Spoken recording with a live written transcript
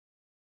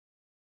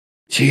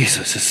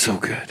Jesus is so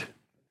good.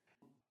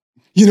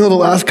 You know, the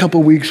last couple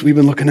of weeks we've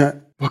been looking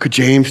at Book of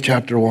James,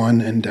 chapter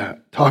 1, and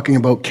talking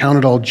about count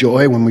it all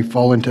joy when we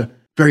fall into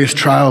various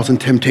trials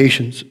and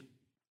temptations.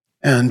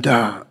 And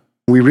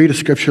we read a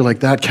scripture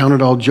like that, count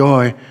it all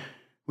joy,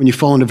 when you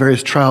fall into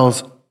various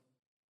trials.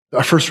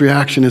 Our first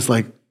reaction is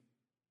like,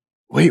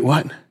 wait,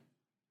 what?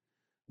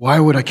 Why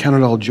would I count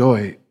it all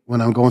joy when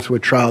I'm going through a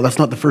trial? That's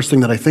not the first thing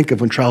that I think of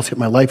when trials hit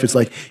my life. It's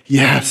like,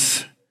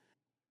 yes.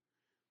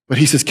 But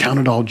he says, count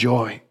it all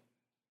joy,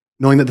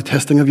 knowing that the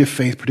testing of your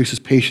faith produces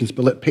patience,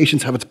 but let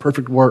patience have its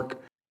perfect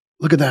work.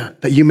 Look at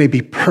that you may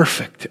be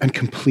perfect and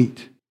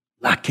complete,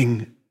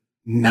 lacking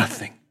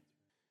nothing.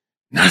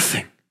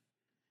 Nothing.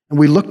 And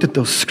we looked at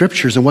those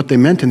scriptures and what they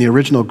meant in the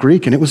original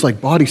Greek, and it was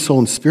like body, soul,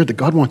 and spirit, that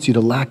God wants you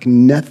to lack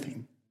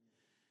nothing.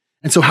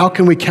 And so how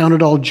can we count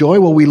it all joy?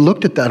 Well, we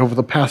looked at that over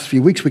the past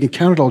few weeks. We can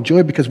count it all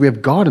joy because we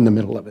have God in the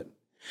middle of it.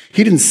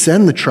 He didn't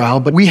send the trial,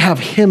 but we have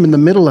him in the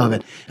middle of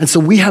it. And so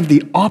we have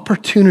the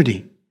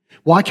opportunity.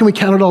 Why can we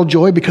count it all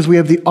joy? Because we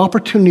have the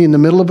opportunity in the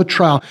middle of a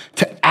trial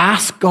to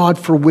ask God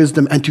for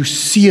wisdom and to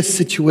see a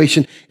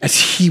situation as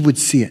he would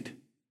see it.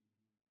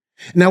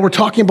 Now we're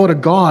talking about a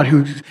God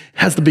who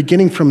has the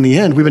beginning from the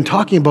end. We've been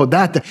talking about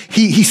that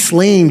he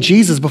slain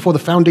Jesus before the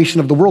foundation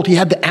of the world. He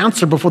had the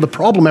answer before the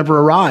problem ever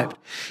arrived.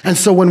 And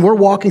so when we're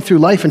walking through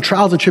life and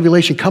trials and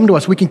tribulation come to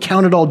us, we can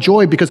count it all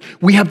joy because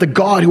we have the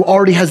God who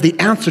already has the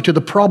answer to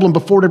the problem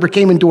before it ever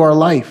came into our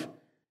life.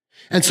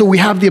 And so we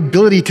have the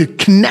ability to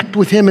connect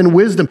with him in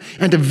wisdom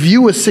and to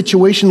view a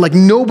situation like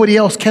nobody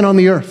else can on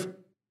the earth.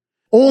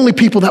 Only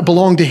people that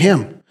belong to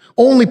him.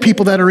 Only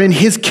people that are in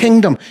his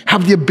kingdom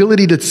have the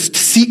ability to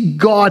seek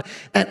God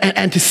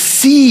and to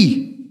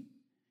see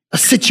a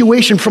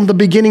situation from the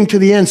beginning to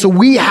the end. So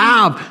we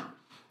have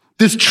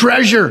this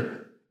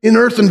treasure in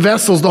earthen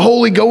vessels, the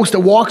Holy Ghost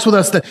that walks with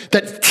us,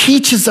 that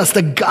teaches us,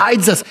 that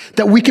guides us,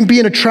 that we can be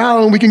in a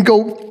trial and we can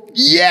go,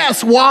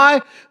 yes.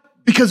 Why?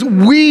 Because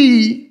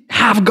we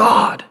have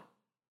God.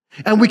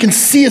 And we can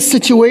see a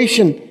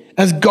situation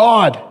as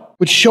God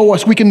would show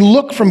us. We can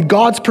look from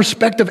God's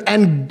perspective,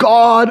 and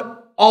God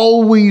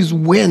always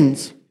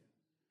wins.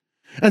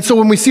 And so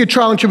when we see a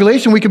trial and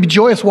tribulation, we can be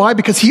joyous. Why?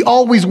 Because he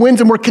always wins,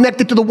 and we're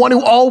connected to the one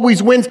who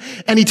always wins.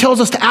 And he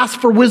tells us to ask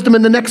for wisdom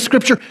in the next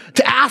scripture,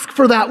 to ask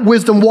for that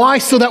wisdom. Why?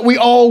 So that we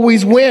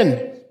always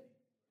win.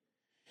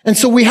 And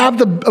so we have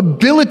the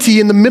ability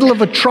in the middle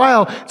of a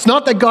trial. It's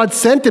not that God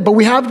sent it, but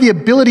we have the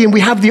ability and we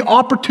have the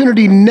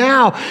opportunity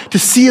now to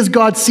see as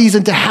God sees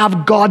and to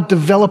have God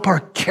develop our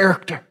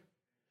character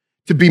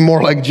to be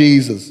more like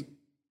Jesus,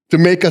 to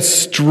make us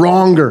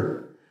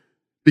stronger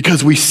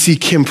because we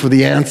seek him for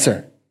the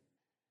answer. I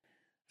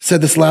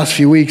said this last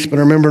few weeks, but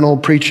I remember an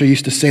old preacher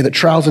used to say that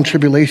trials and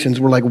tribulations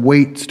were like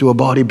weights to a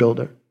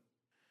bodybuilder.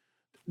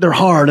 They're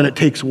hard and it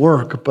takes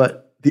work,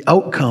 but the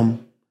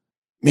outcome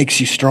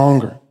makes you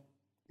stronger.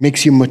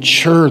 Makes you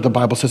mature, the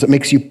Bible says. It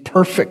makes you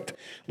perfect,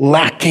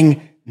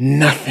 lacking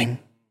nothing.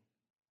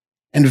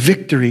 And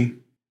victory,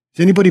 is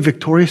anybody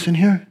victorious in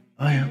here?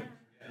 I am.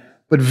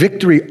 But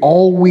victory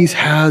always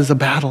has a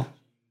battle.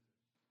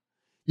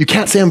 You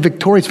can't say I'm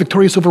victorious.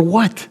 Victorious over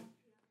what?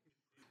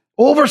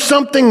 Over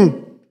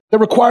something that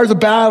requires a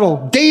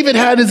battle. David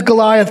had his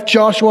Goliath.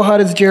 Joshua had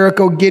his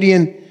Jericho.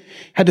 Gideon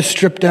had to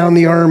strip down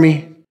the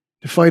army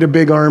to fight a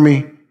big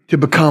army to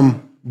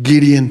become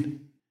Gideon.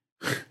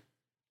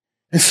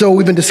 And so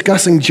we've been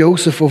discussing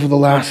Joseph over the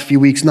last few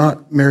weeks,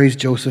 not Mary's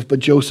Joseph, but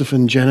Joseph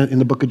in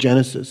the book of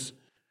Genesis.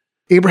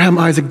 Abraham,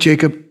 Isaac,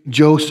 Jacob,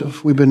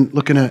 Joseph. We've been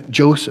looking at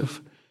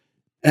Joseph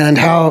and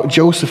how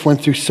Joseph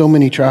went through so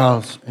many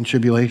trials and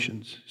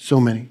tribulations, so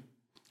many.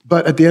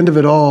 But at the end of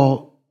it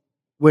all,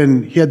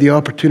 when he had the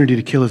opportunity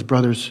to kill his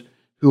brothers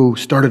who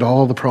started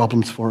all the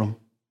problems for him,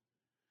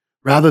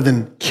 rather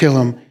than kill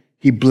him,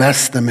 he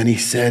blessed them and he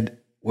said,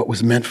 what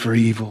was meant for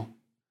evil,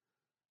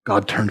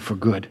 God turned for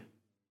good.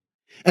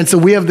 And so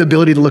we have the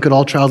ability to look at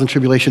all trials and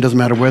tribulation. Doesn't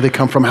matter where they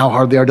come from, how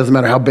hard they are. Doesn't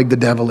matter how big the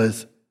devil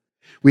is.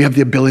 We have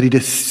the ability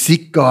to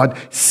seek God,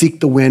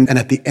 seek the win, and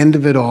at the end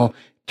of it all,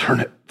 turn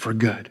it for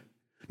good.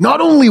 Not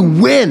only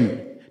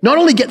win, not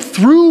only get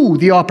through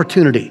the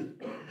opportunity,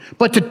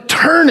 but to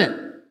turn it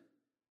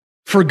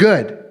for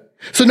good.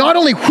 So not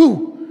only,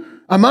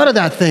 I'm out of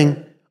that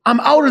thing, I'm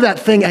out of that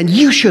thing, and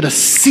you should have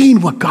seen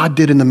what God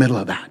did in the middle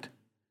of that.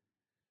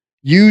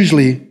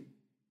 Usually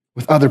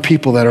with other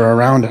people that are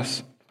around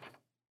us.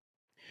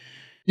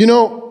 You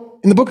know,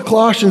 in the book of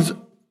Colossians,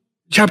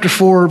 chapter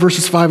 4,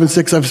 verses 5 and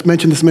 6, I've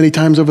mentioned this many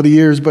times over the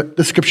years, but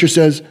the scripture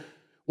says,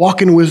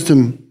 walk in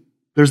wisdom.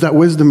 There's that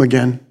wisdom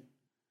again,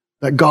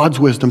 that God's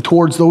wisdom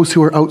towards those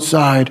who are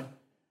outside,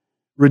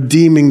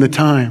 redeeming the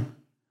time.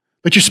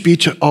 Let your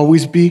speech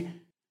always be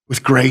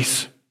with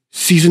grace,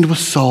 seasoned with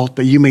salt,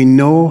 that you may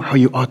know how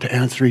you ought to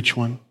answer each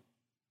one.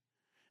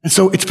 And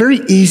so it's very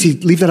easy,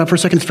 leave that up for a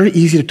second, it's very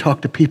easy to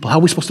talk to people. How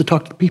are we supposed to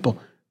talk to people?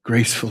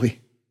 Gracefully.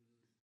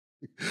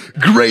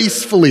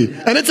 Gracefully.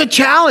 And it's a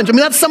challenge. I mean,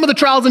 that's some of the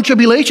trials and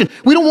tribulation.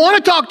 We don't want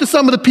to talk to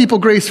some of the people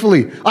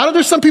gracefully.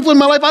 There's some people in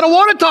my life I don't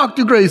want to talk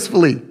to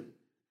gracefully.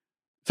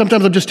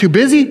 Sometimes I'm just too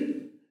busy.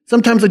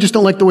 Sometimes I just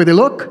don't like the way they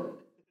look.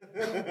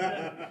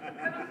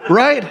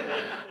 Right?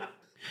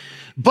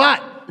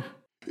 But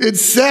it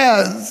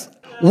says,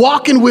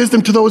 walk in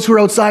wisdom to those who are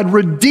outside,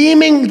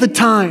 redeeming the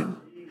time.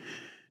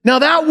 Now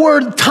that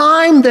word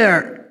time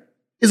there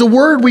is a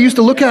word we used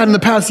to look at in the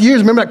past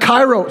years. Remember that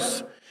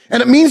kairos?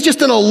 And it means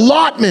just an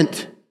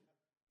allotment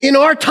in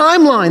our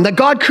timeline that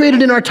God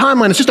created in our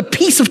timeline. It's just a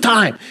piece of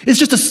time. It's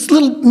just a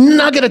little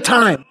nugget of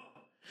time.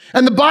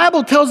 And the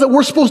Bible tells that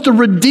we're supposed to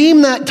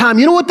redeem that time.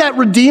 You know what that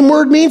redeem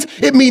word means?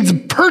 It means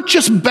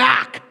purchase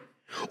back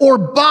or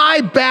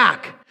buy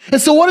back. And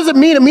so what does it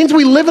mean? It means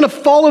we live in a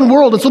fallen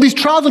world. And so these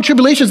trials and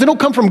tribulations, they don't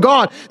come from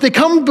God. They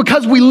come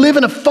because we live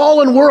in a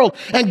fallen world.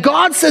 And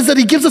God says that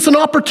he gives us an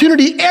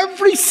opportunity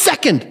every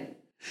second.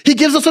 He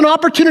gives us an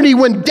opportunity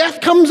when death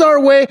comes our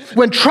way,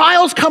 when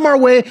trials come our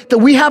way, that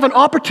we have an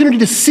opportunity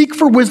to seek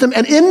for wisdom.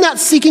 And in that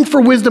seeking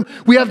for wisdom,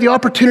 we have the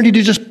opportunity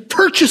to just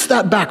purchase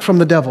that back from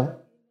the devil.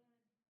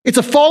 It's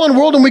a fallen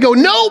world and we go,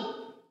 nope,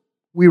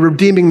 we're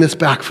redeeming this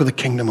back for the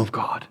kingdom of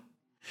God.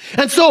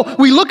 And so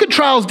we look at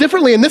trials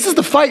differently, and this is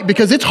the fight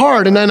because it's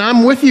hard, and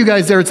I'm with you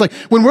guys there. It's like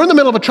when we're in the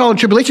middle of a trial and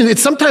tribulation,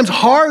 it's sometimes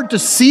hard to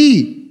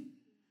see.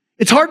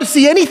 It's hard to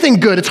see anything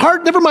good. It's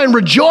hard, never mind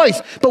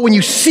rejoice, but when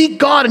you seek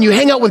God and you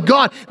hang out with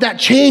God, that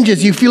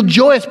changes. You feel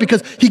joyous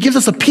because he gives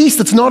us a peace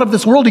that's not of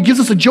this world. He gives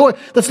us a joy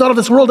that's not of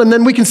this world, and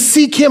then we can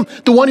seek him,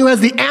 the one who has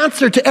the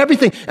answer to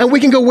everything, and we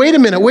can go, wait a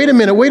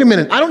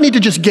minute. I don't need to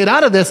just get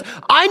out of this.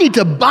 I need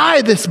to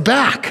buy this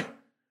back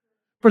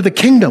for the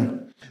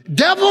kingdom.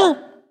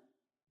 Devil?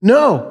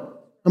 No,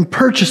 I'm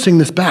purchasing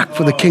this back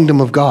for the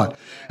kingdom of God.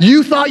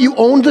 You thought you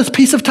owned this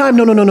piece of time?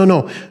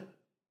 No.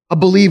 A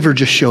believer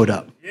just showed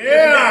up.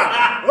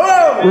 Yeah.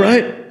 Whoa.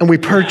 Right? And we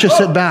purchase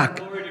it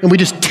back. And we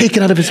just take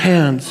it out of his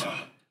hands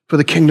for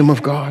the kingdom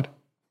of God.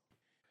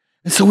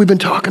 And so we've been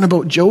talking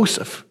about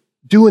Joseph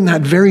doing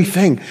that very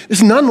thing.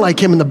 There's none like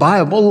him in the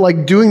Bible,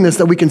 like doing this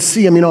that we can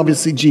see. I mean,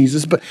 obviously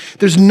Jesus, but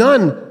there's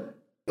none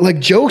like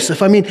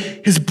Joseph. I mean,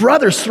 his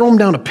brothers throw him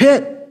down a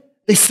pit.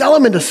 They sell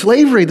him into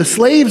slavery. The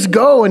slaves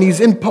go and he's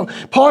in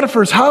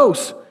Potiphar's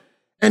house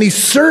and he's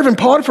serving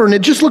Potiphar and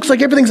it just looks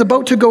like everything's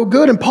about to go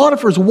good. And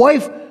Potiphar's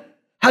wife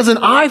has an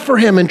eye for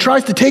him and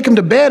tries to take him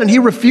to bed and he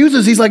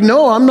refuses. He's like,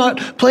 no, I'm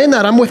not playing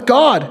that. I'm with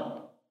God.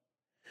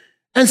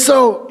 And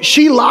so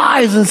she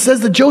lies and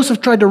says that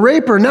Joseph tried to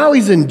rape her. Now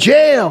he's in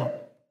jail.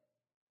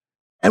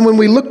 And when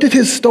we looked at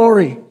his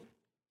story,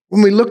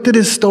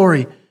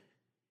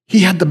 he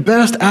had the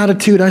best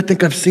attitude I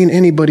think I've seen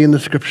anybody in the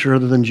scripture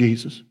other than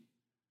Jesus.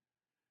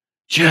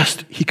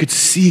 He could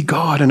see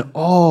God in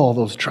all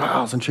those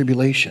trials and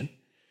tribulation.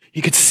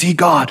 He could see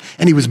God,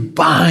 and he was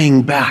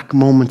buying back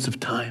moments of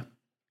time.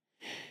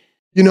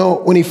 You know,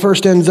 when he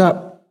first ends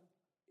up,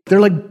 they're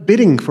like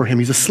bidding for him.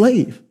 He's a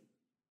slave.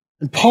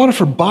 And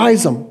Potiphar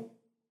buys him.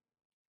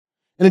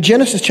 And in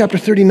Genesis chapter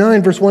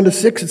 39, verse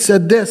 1-6, it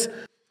said this,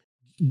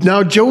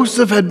 now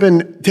Joseph had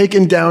been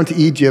taken down to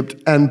Egypt,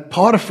 and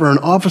Potiphar, an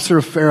officer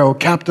of Pharaoh,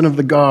 captain of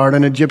the guard,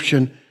 an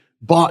Egyptian,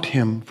 bought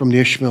him from the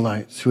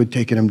Ishmaelites who had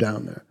taken him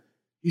down there.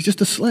 He's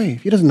just a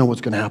slave. He doesn't know what's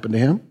going to happen to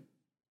him.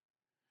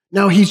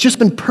 Now, he's just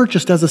been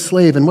purchased as a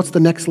slave. And what's the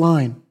next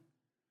line?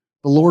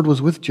 The Lord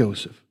was with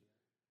Joseph.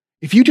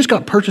 If you just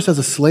got purchased as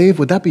a slave,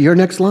 would that be your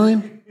next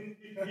line?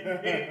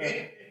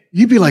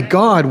 You'd be like,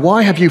 God,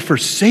 why have you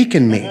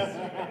forsaken me?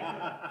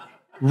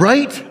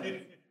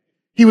 Right?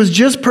 He was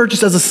just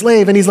purchased as a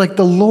slave, and he's like,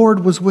 the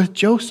Lord was with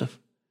Joseph.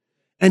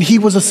 And he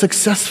was a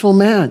successful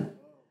man.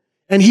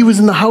 And he was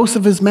in the house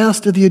of his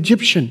master, the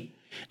Egyptian.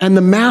 And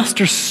the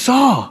master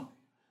saw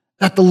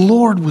that the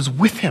Lord was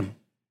with him.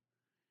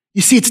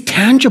 You see, it's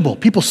tangible.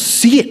 People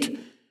see it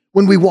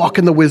when we walk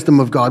in the wisdom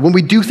of God, when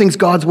we do things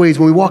God's ways,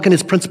 when we walk in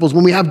his principles,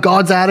 when we have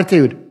God's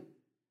attitude.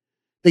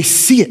 They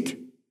see it.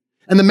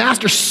 And the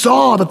master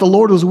saw that the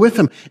Lord was with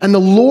him. And the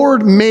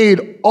Lord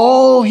made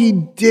all he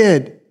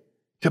did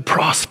to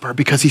prosper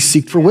because he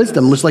sought for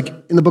wisdom, just like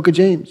in the book of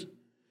James.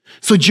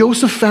 So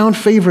Joseph found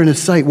favor in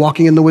his sight,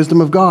 walking in the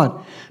wisdom of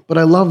God. But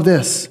I love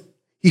this.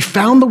 He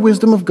found the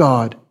wisdom of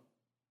God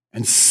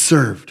and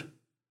served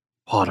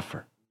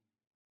Potiphar.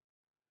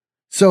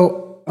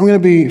 So I'm going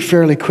to be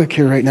fairly quick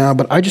here right now,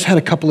 but I just had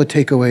a couple of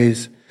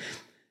takeaways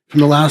from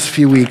the last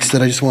few weeks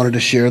that I just wanted to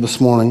share this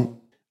morning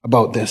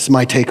about this,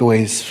 my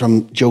takeaways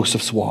from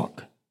Joseph's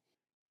walk.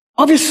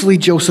 Obviously,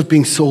 Joseph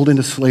being sold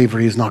into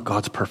slavery is not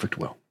God's perfect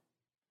will.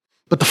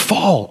 But the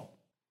fall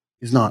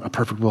is not a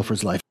perfect will for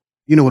his life.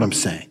 You know what I'm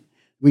saying.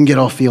 We can get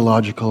all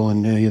theological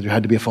and there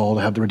had to be a fall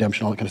to have the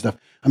redemption, all that kind of stuff.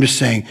 I'm just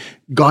saying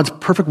God's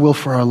perfect will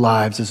for our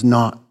lives is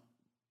not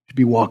to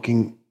be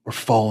walking or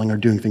falling or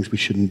doing things we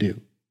shouldn't do.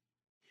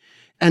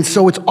 And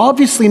so it's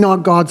obviously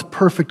not God's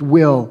perfect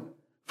will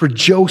for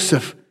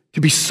Joseph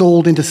to be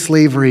sold into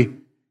slavery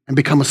and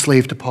become a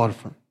slave to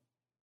Potiphar.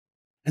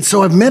 And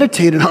so I've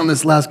meditated on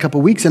this last couple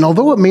of weeks, and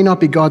although it may not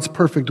be God's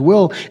perfect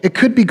will, it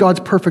could be God's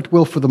perfect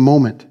will for the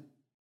moment. I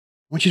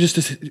want you just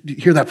to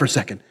hear that for a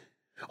second.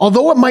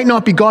 Although it might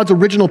not be God's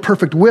original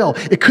perfect will,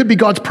 it could be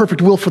God's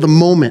perfect will for the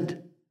moment.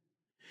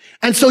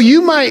 And so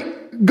you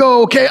might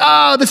go, okay,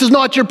 this is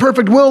not your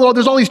perfect will, or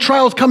there's all these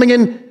trials coming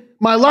in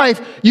my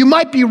life. You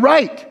might be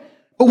right.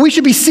 But we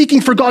should be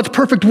seeking for God's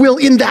perfect will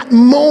in that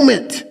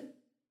moment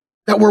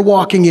that we're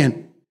walking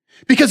in.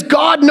 Because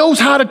God knows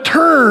how to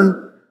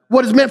turn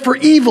what is meant for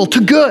evil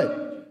to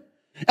good.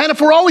 And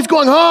if we're always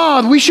going,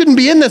 oh, we shouldn't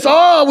be in this,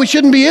 oh, we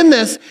shouldn't be in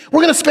this,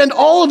 we're going to spend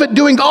all of it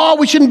doing, oh,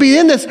 we shouldn't be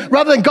in this,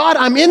 rather than, God,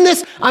 I'm in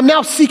this, I'm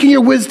now seeking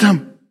your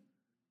wisdom.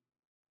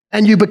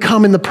 And you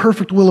become in the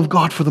perfect will of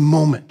God for the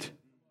moment.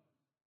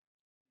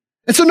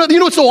 And so, you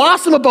know what's so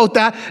awesome about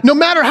that? No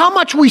matter how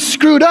much we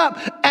screwed up,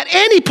 at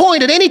any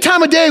point, at any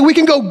time of day, we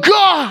can go,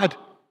 God,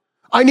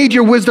 I need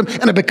your wisdom,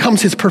 and it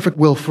becomes his perfect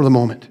will for the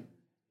moment.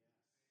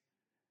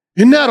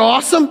 Isn't that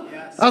awesome?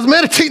 I was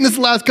meditating this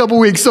the last couple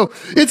of weeks, so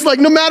it's like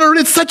no matter,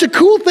 it's such a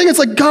cool thing. It's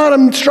like, God,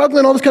 I'm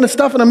struggling, all this kind of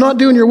stuff, and I'm not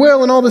doing your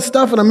will and all this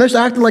stuff, and I'm just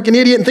acting like an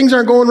idiot, and things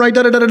aren't going right,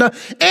 da-da-da-da-da.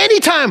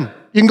 Anytime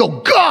you can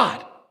go,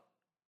 God,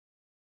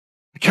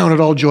 I count it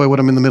all joy what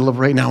I'm in the middle of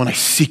right now, and I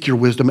seek your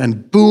wisdom,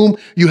 and boom,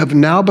 you have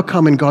now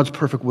become in God's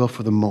perfect will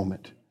for the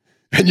moment.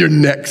 And your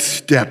next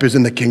step is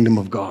in the kingdom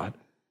of God.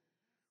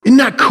 Isn't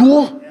that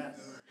cool? Yes.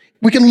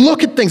 We can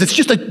look at things. It's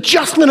just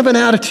adjustment of an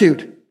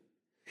attitude.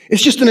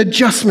 It's just an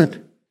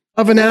adjustment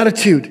of an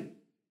attitude.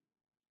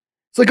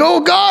 It's like, oh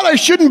God, I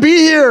shouldn't be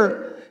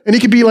here. And he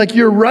could be like,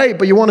 you're right,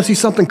 but you want to see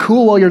something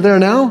cool while you're there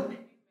now?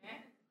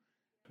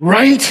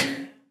 Right?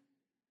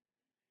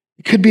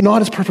 It could be not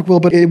his perfect will,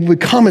 but it would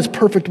become his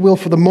perfect will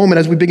for the moment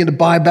as we begin to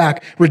buy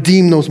back,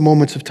 redeem those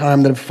moments of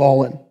time that have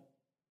fallen.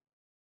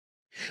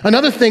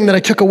 Another thing that I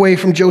took away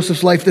from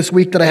Joseph's life this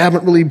week that I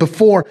haven't really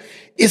before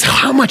is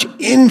how much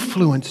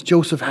influence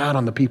Joseph had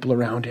on the people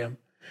around him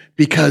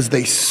because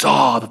they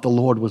saw that the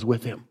Lord was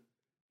with him.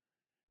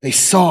 They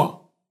saw.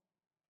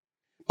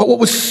 But what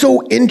was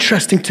so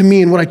interesting to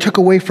me and what I took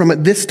away from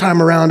it this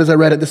time around, as I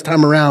read it this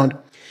time around,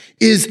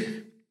 is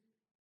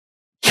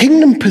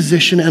kingdom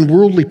position and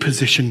worldly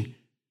position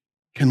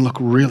can look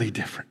really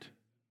different.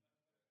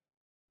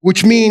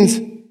 Which means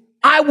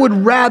I would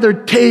rather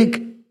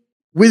take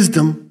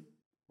wisdom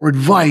or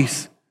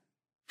advice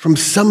from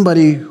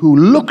somebody who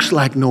looks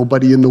like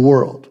nobody in the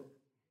world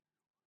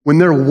when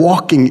they're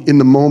walking in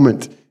the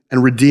moment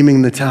and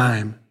redeeming the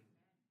time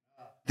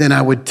than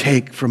I would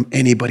take from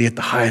anybody at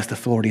the highest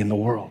authority in the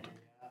world.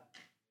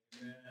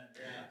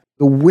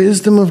 The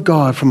wisdom of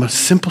God from a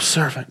simple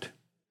servant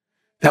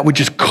that would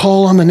just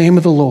call on the name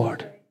of the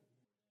Lord.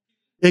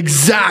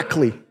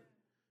 Exactly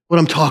what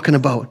I'm talking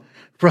about.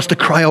 For us to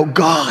cry out,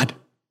 God,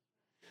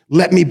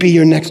 let me be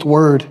your next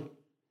word.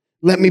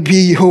 Let me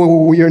be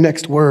your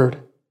next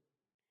word.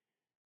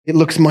 It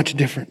looks much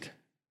different.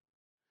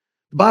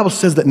 The Bible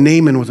says that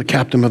Naaman was a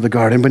captain of the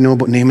guard. Anybody know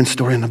about Naaman's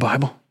story in the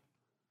Bible?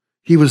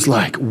 He was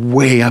like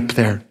way up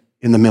there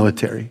in the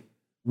military,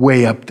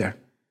 way up there.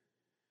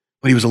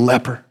 But he was a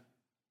leper.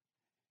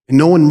 And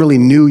no one really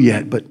knew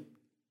yet, but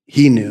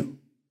he knew.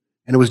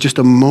 And it was just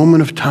a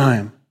moment of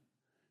time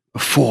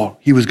before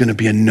he was going to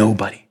be a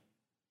nobody.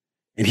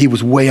 And he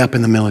was way up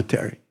in the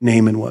military,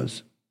 Naaman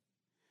was.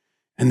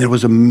 And there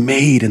was a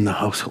maid in the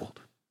household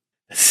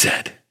that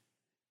said,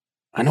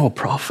 I know a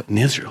prophet in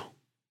Israel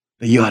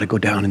that you ought to go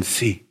down and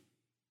see.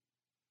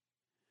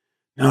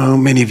 Now,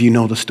 many of you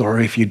know the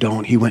story. If you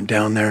don't, he went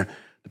down there.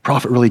 The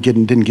prophet really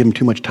didn't give him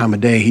too much time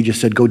of day. He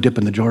just said, go dip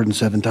in the Jordan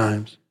 7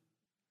 times,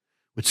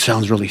 which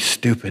sounds really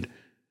stupid.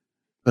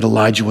 But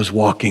Elijah was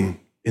walking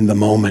in the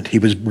moment. He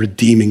was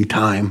redeeming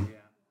time.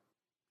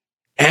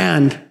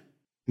 And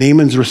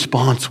Naaman's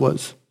response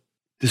was,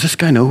 does this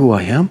guy know who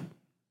I am?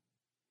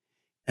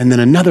 And then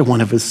another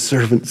one of his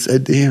servants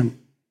said to him,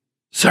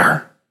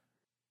 sir,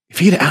 if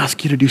he'd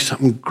asked you to do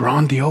something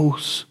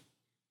grandiose,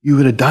 you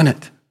would have done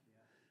it.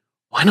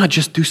 Why not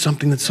just do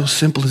something that's so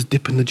simple as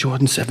dip in the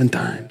Jordan 7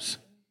 times?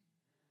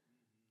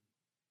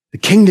 The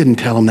king didn't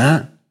tell him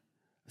that.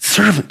 The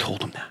servant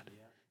told him that.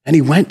 And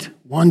he went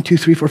 1, 2,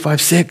 3, 4,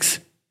 5, 6.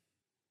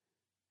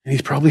 And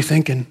he's probably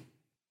thinking,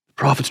 the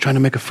prophet's trying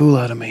to make a fool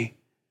out of me.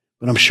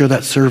 But I'm sure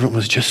that servant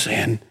was just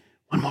saying,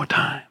 one more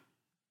time.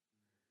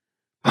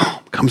 Boom,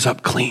 comes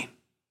up clean.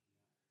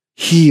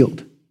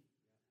 Healed.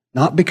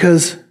 Not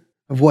because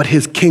of what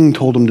his king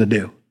told him to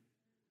do.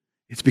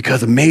 It's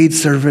because a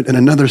maidservant and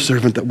another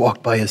servant that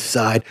walked by his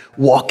side,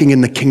 walking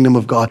in the kingdom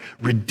of God,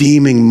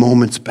 redeeming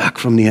moments back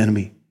from the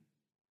enemy.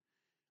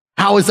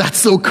 How is that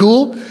so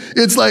cool?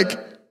 It's like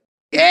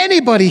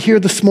anybody here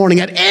this morning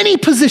at any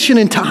position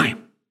in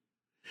time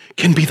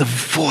can be the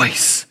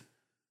voice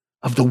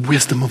of the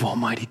wisdom of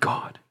Almighty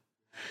God.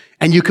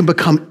 And you can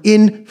become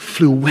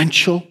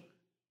influential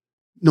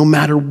no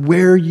matter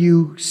where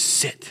you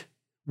sit.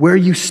 Where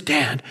you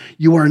stand,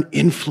 you are an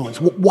influence.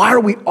 Why are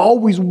we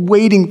always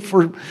waiting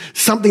for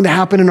something to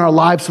happen in our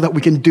lives so that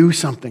we can do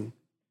something?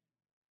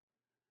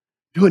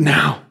 Do it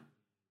now.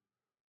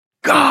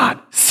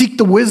 God, seek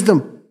the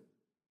wisdom.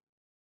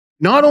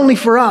 Not only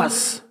for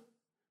us,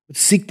 but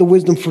seek the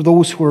wisdom for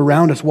those who are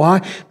around us.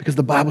 Why? Because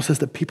the Bible says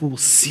that people will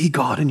see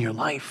God in your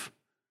life.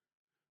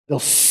 They'll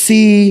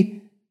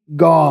see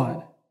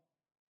God.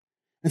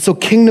 And so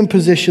kingdom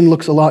position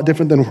looks a lot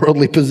different than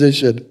worldly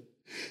position.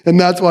 And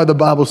that's why the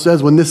Bible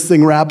says when this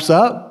thing wraps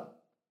up,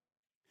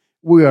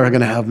 we are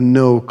going to have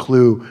no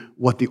clue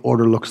what the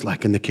order looks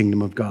like in the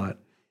kingdom of God.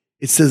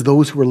 It says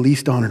those who are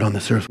least honored on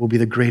this earth will be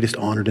the greatest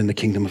honored in the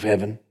kingdom of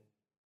heaven.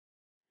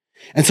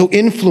 And so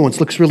influence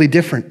looks really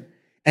different.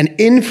 And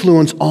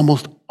influence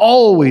almost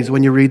always,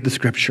 when you read the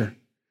scripture,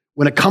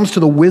 when it comes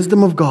to the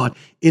wisdom of God,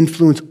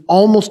 influence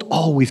almost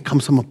always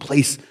comes from a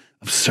place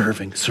of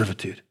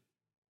servitude.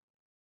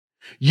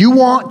 You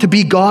want to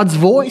be God's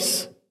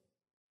voice?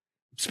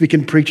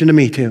 Speaking, preaching to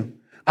me too.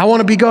 I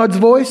want to be God's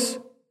voice?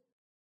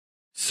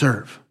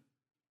 Serve.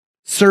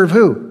 Serve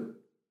who?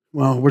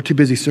 Well, we're too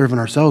busy serving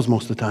ourselves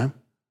most of the time.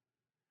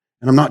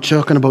 And I'm not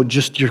talking about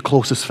just your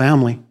closest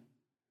family.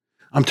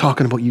 I'm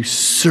talking about you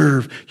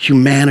serve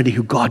humanity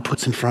who God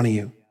puts in front of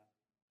you.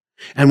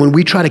 And when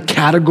we try to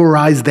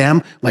categorize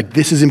them like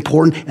this is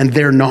important and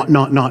they're not,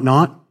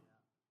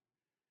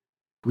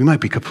 we might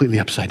be completely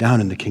upside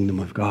down in the kingdom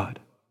of God.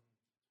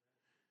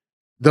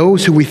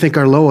 Those who we think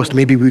are lowest,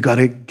 maybe we got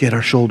to get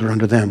our shoulder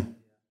under them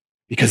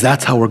because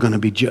that's how we're going to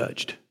be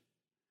judged.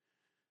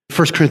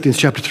 1 Corinthians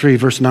chapter 3,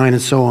 verse 9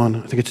 and so on.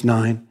 I think it's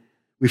 9.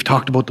 We've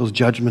talked about those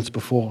judgments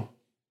before.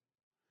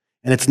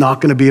 And it's not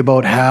going to be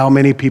about how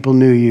many people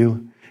knew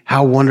you,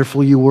 how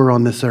wonderful you were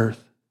on this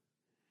earth.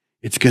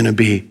 It's going to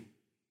be,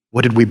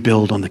 what did we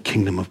build on the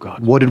kingdom of God?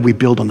 What did we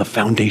build on the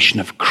foundation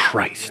of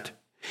Christ?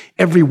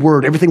 Every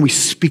word, everything we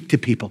speak to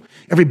people,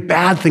 every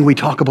bad thing we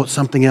talk about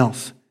something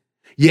else.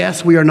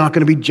 Yes, we are not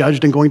going to be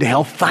judged and going to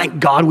hell. Thank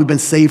God we've been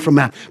saved from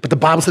that. But the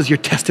Bible says you're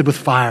tested with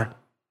fire.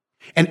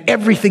 And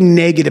everything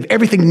negative,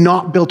 everything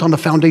not built on the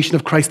foundation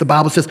of Christ, the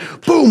Bible says,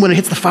 boom, when it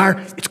hits the fire,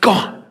 it's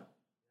gone.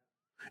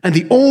 And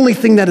the only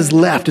thing that is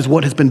left is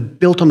what has been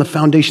built on the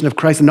foundation of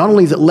Christ. And not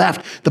only is it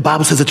left, the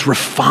Bible says it's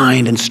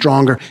refined and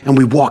stronger, and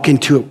we walk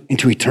into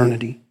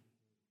eternity.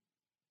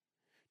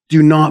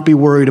 Do not be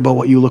worried about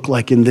what you look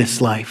like in this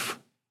life,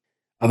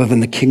 other than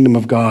the kingdom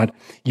of God.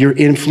 Your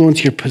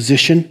influence, your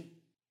position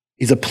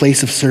is a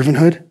place of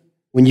servanthood.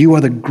 When you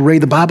are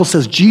the Bible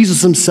says,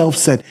 Jesus himself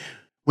said,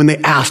 when they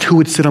asked who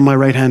would sit on my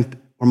right hand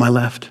or my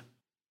left,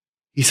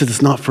 he said,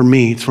 it's not for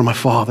me, it's for my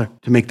Father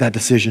to make that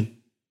decision.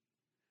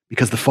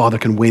 Because the Father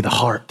can weigh the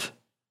heart.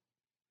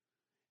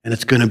 And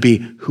it's going to be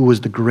who was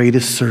the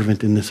greatest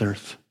servant in this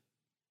earth.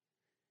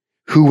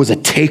 Who was a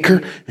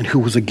taker and who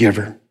was a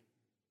giver.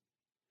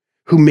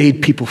 Who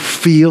made people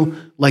feel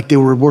like they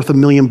were worth $1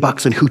 million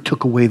and who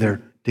took away their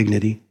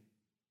dignity.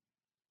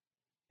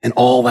 And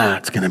all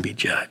that's going to be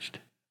judged.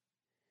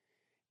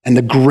 And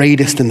the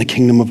greatest in the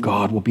kingdom of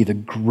God will be the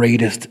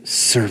greatest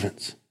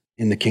servants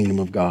in the kingdom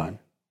of God.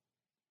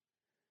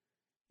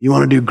 You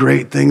want to do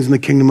great things in the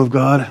kingdom of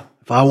God?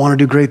 If I want to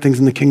do great things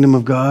in the kingdom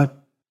of God,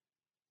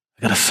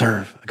 I got to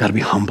serve. I got to be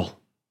humble.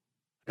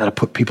 I got to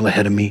put people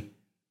ahead of me.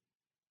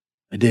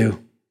 I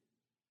do.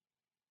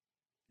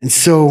 And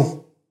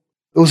so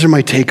those are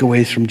my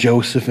takeaways from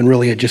Joseph. And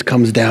really it just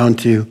comes down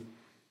to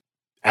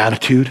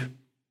attitude.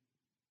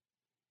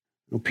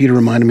 Well, Peter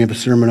reminded me of a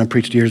sermon I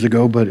preached years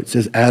ago, but it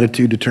says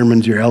attitude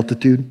determines your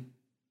altitude.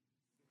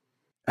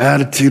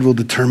 Attitude will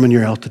determine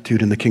your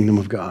altitude in the kingdom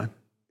of God.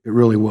 It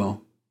really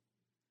will.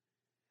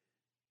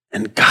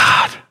 And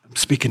God, I'm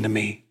speaking to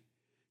me.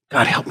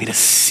 God, help me to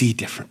see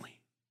differently.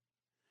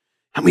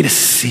 Help me to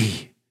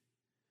see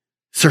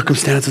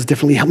circumstances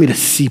differently. Help me to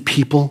see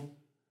people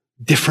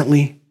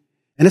differently.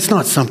 And it's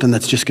not something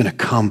that's just going to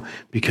come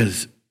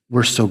because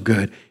we're so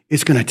good.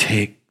 It's going to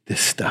take this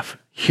stuff,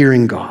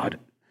 hearing God,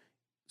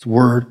 His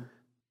word,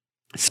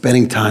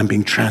 spending time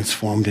being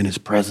transformed in His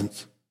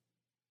presence,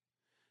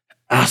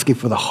 asking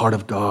for the heart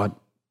of God,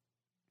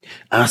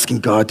 asking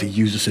God to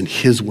use us in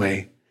His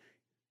way.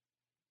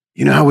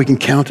 You know how we can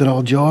count it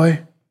all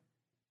joy?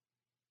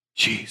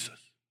 Jesus,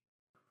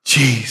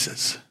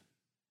 Jesus,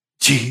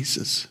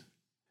 Jesus,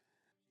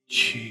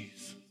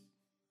 Jesus.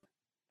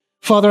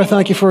 Father, I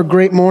thank you for a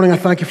great morning. I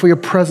thank you for your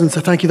presence.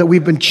 I thank you that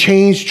we've been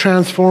changed,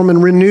 transformed,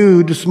 and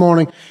renewed this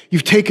morning.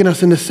 You've taken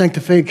us in the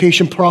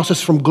sanctification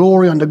process from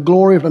glory unto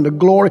glory unto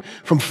glory,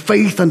 from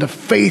faith unto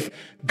faith.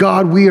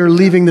 God, we are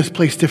leaving this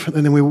place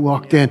differently than we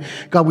walked in.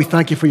 God, we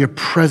thank you for your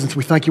presence.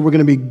 We thank you we're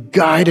going to be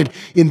guided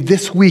in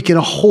this week in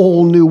a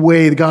whole new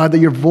way. God, that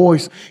your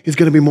voice is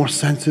going to be more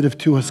sensitive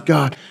to us,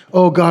 God.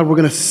 Oh, God, we're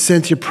going to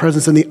sense your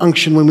presence and the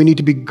unction when we need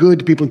to be good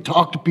to people and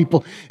talk to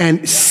people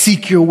and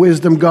seek your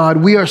wisdom, God.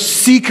 We are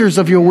seekers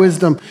of your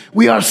wisdom.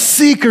 We are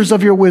seekers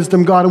of your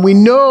wisdom, God, and we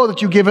know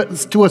that you give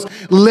it to us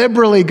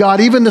liberally, God.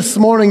 Even this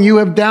morning, you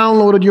have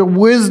downloaded your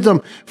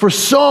wisdom for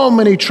so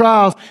many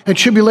trials and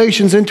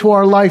tribulations into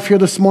our life here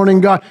this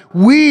morning, God.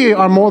 We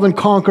are more than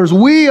conquerors.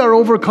 We are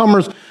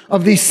overcomers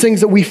of these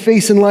things that we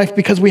face in life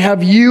because we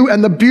have you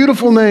and the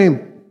beautiful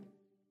name,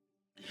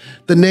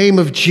 the name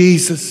of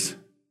Jesus,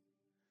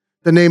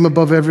 the name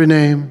above every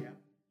name,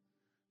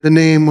 the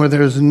name where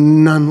there is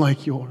none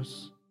like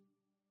yours.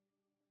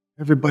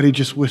 Everybody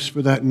just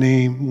whisper that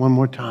name one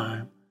more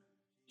time.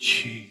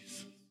 Jesus.